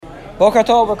Boker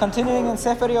Tov, we're continuing in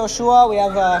Sefer Yehoshua. We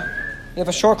have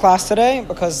a short class today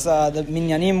because the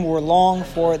minyanim were long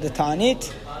for the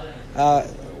Ta'anit.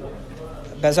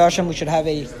 Be'ezras Hashem, we should have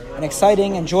an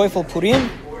exciting and joyful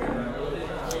Purim.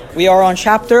 We are on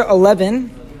chapter 11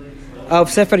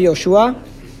 of Sefer Yehoshua,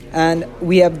 and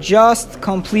we have just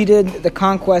completed the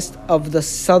conquest of the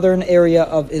southern area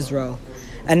of Israel.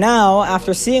 And now,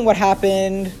 after seeing what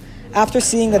happened, after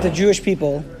seeing that the Jewish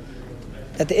people,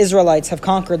 that the Israelites have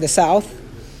conquered the south,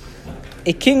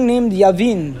 a king named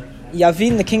Yavin,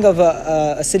 the king of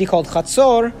a city called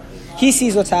Chatzor, he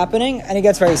sees what's happening and he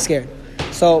gets very scared.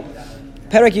 So,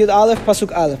 Perek Yud Aleph,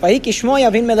 Pasuk Aleph. Vayik Ishmo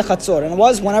Yavin melech Chatzor. And it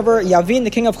was whenever Yavin, the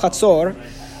king of Chatzor,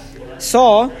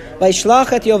 saw,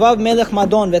 Vayishlach et Yovav melech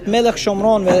Madon, vet melech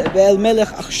Shomron, ve'el melech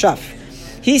Achshaf.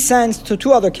 He sends to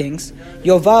two other kings,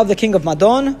 Yovav, the king of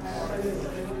Madon,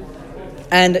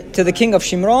 and to the king of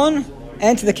Shimron,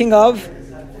 and to the king of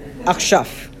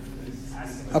Achshaf.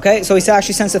 Okay, so he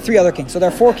actually sends to three other kings. So there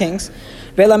are four kings.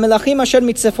 And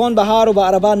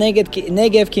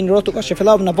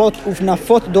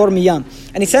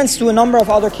he sends to a number of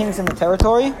other kings in the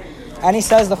territory, and he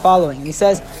says the following. He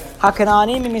says,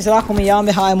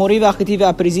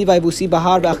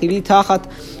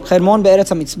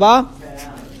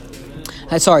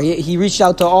 he reached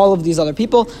out to all of these other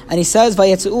people, and he says,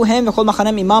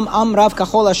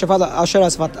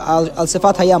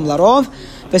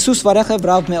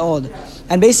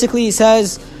 and basically he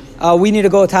says, we need to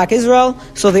go attack Israel.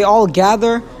 So they all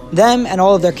gather, them and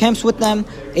all of their camps with them,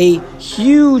 a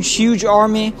huge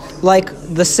army, like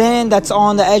the sand that's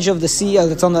on the edge of the sea,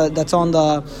 that's on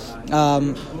the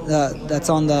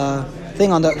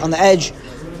edge.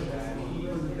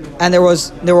 And there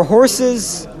were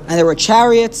horses, and there were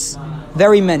chariots,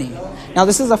 very many. Now,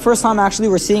 this is the first time actually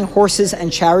we're seeing horses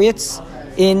and chariots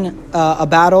in a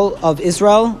battle of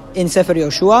Israel in Sefer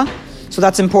Yehoshua. So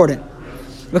that's important,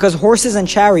 because horses and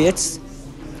chariots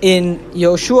in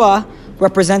Yehoshua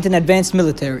represent an advanced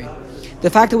military. The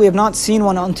fact that we have not seen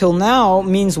one until now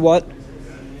means what?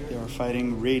 They were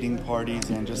fighting raiding parties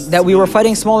and just... That we were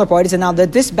fighting smaller parties, and now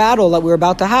that this battle that we're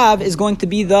about to have is going to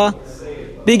be the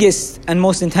biggest and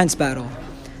most intense battle.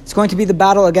 It's going to be the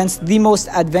battle against the most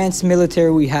advanced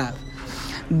military we have.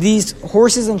 These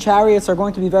horses and chariots are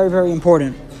going to be very, very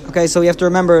important. Okay, so we have to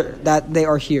remember that they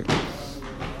are here.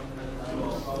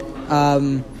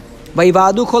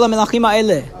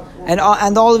 And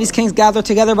all of these kings gathered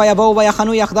together, and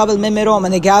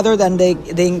they gathered and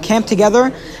they encamped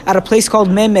together at a place called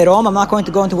Merom. I'm not going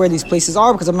to go into where these places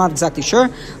are because I'm not exactly sure.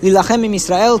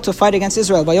 To fight against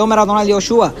Israel. And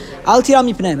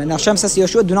Hashem says to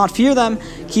Yehoshua, do not fear them,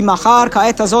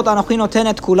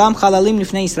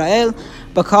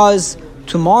 because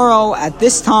tomorrow at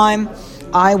this time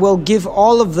I will give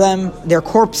all of them, their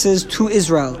corpses, to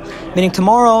Israel. Meaning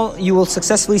tomorrow you will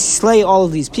successfully slay all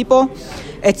of these people.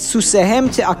 Et susehem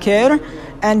te'aker,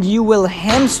 and you will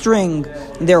hamstring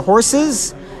their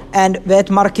horses, and vet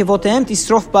markevotem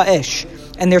tisrof ba'esh,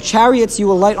 and their chariots you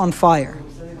will light on fire.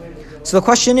 So the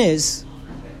question is,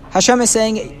 Hashem is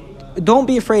saying, don't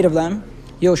be afraid of them,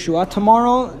 Yehoshua.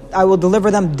 Tomorrow I will deliver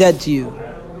them dead to you.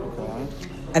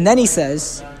 And then he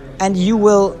says, and you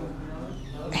will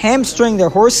hamstring their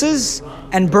horses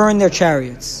and burn their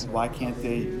chariots. Why can't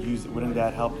they use it? Wouldn't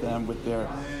that help them with their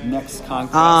next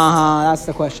conquest? That's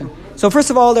the question. So first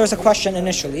of all, there's a question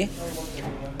initially.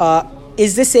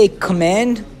 Is this a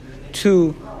command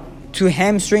to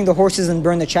hamstring the horses and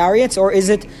burn the chariots? Or is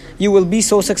it you will be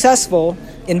so successful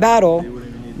in battle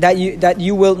that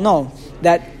you will know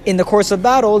that in the course of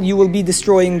battle you will be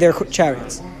destroying their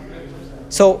chariots?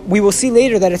 So we will see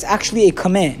later that it's actually a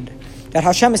command. That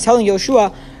Hashem is telling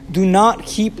Yehoshua, do not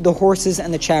keep the horses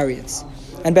and the chariots.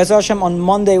 And Be'ezras Hashem, on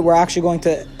Monday, we're actually going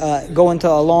to go into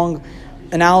a long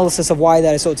analysis of why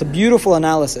that is so. It's a beautiful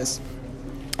analysis.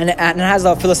 And it has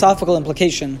a philosophical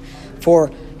implication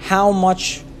for how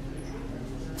much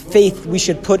faith we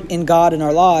should put in God in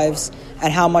our lives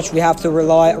and how much we have to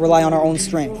rely on our own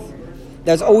strength.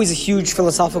 There's always a huge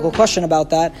philosophical question about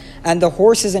that. And the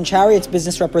horses and chariots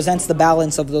business represents the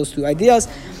balance of those two ideas.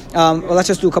 Let's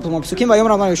just do a couple more psukim.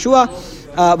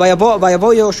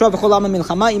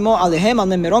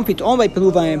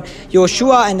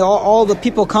 Yehoshua and all the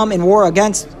people come in war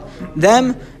against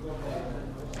them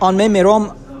on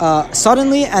Merom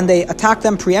suddenly, and they attack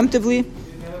them preemptively.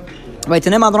 And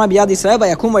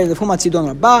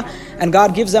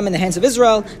God gives them in the hands of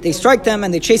Israel. They strike them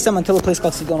and they chase them until a place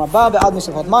called Sidon Rabbah. And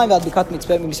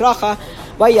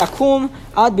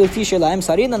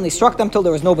they struck them till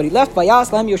there was nobody left.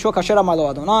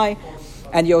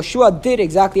 And Yehoshua did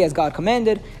exactly as God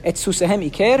commanded. Et susehem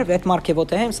iker ve'et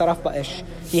markevotehem saraf ba'esh.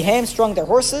 He hamstrung their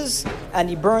horses and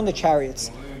he burned the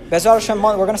chariots. Be'ezrat Hashem,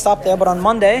 we're going to stop there, but on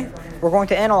Monday, we're going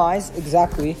to analyze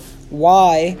exactly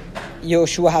why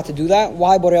Yehoshua had to do that,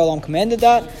 why Borei Olam commanded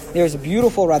that. There's a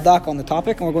beautiful radak on the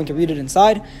topic, and we're going to read it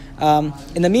inside.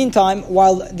 In the meantime,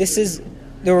 while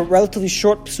there were relatively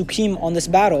short psukim on this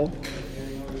battle,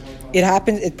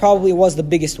 it probably was the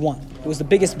biggest one. It was the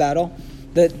biggest battle,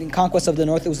 the conquest of the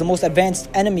north. It was the most advanced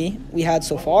enemy we had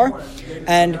so far.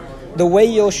 And the way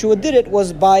Yehoshua did it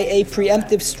was by a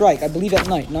preemptive strike, I believe at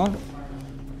night, no?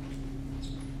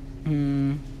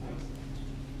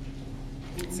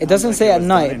 It doesn't say at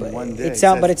night, but it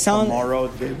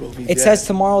says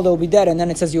tomorrow they'll be dead, and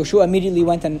then it says Yehoshua immediately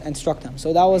went and struck them.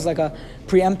 So that was like a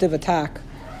preemptive attack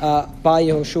by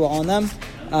Yehoshua on them.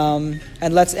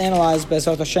 And let's analyze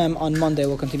Be'ezrat Hashem on Monday.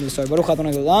 We'll continue the story. Baruch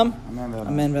Adonai Olam.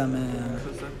 Amen. Amen.